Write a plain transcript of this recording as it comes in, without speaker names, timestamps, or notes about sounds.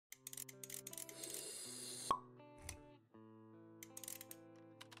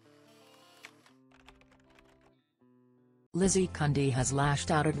Lizzie Cundy has lashed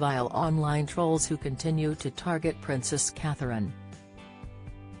out at vile online trolls who continue to target Princess Catherine.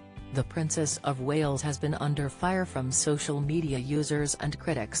 The Princess of Wales has been under fire from social media users and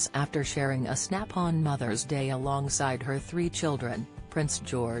critics after sharing a snap on Mother's Day alongside her three children, Prince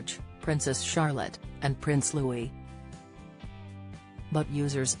George, Princess Charlotte, and Prince Louis. But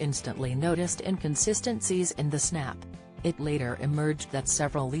users instantly noticed inconsistencies in the snap. It later emerged that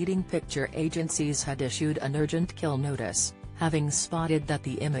several leading picture agencies had issued an urgent kill notice, having spotted that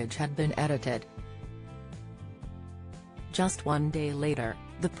the image had been edited. Just one day later,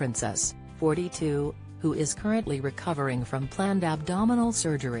 the princess, 42, who is currently recovering from planned abdominal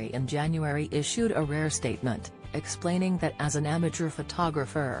surgery in January, issued a rare statement, explaining that as an amateur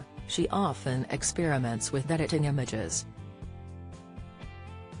photographer, she often experiments with editing images.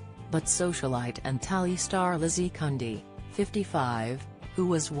 But socialite and tally star Lizzie Cundy, 55, who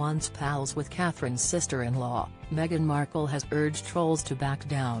was once pals with Catherine's sister-in-law, Meghan Markle, has urged trolls to back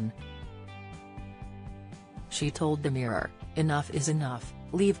down. She told the Mirror, "Enough is enough,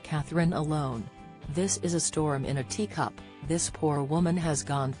 leave Catherine alone. This is a storm in a teacup, this poor woman has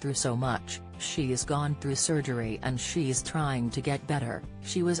gone through so much, she's gone through surgery and she's trying to get better,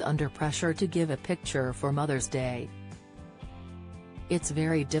 she was under pressure to give a picture for Mother's Day. It's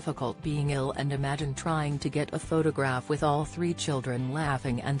very difficult being ill, and imagine trying to get a photograph with all three children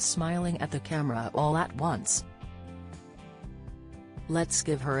laughing and smiling at the camera all at once. Let's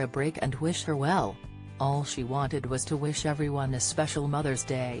give her a break and wish her well. All she wanted was to wish everyone a special Mother's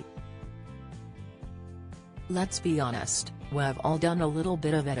Day. Let's be honest, we've all done a little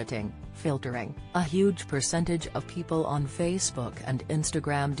bit of editing, filtering, a huge percentage of people on Facebook and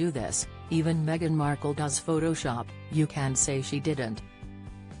Instagram do this, even Meghan Markle does Photoshop, you can't say she didn't."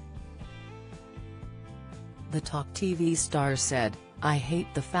 The Talk TV star said, "I hate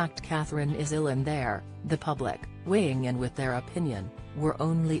the fact Catherine is ill and the public, weighing in with their opinion, we're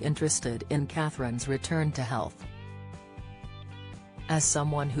only interested in Catherine's return to health. As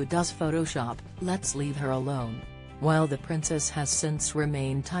someone who does Photoshop, let's leave her alone." While the princess has since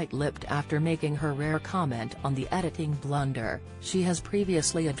remained tight-lipped after making her rare comment on the editing blunder, she has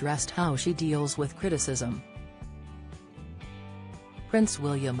previously addressed how she deals with criticism. Prince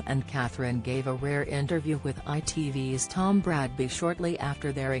William and Catherine gave a rare interview with ITV's Tom Bradby shortly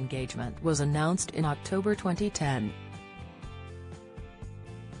after their engagement was announced in October 2010.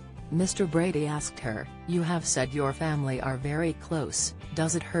 Mr. Brady asked her, "You have said your family are very close,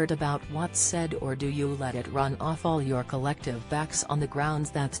 does it hurt about what's said, or do you let it run off all your collective backs on the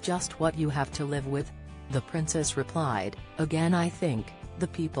grounds that's just what you have to live with?" The princess replied, "Again, I think, the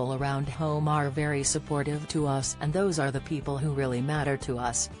people around home are very supportive to us, and those are the people who really matter to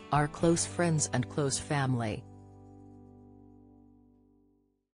us, our close friends and close family.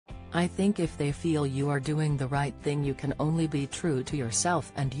 I think if they feel you are doing the right thing, you can only be true to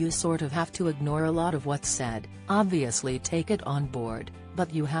yourself, and you sort of have to ignore a lot of what's said, obviously take it on board,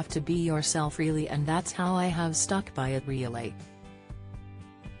 but you have to be yourself really, and that's how I have stuck by it really."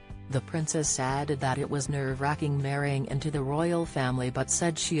 The princess added that it was nerve-wracking marrying into the royal family, but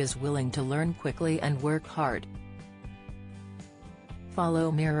said she is willing to learn quickly and work hard.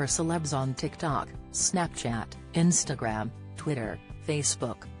 Follow Mirror Celebs on TikTok, Snapchat, Instagram, Twitter,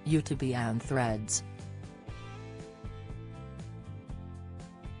 Facebook, YouTube and Threads.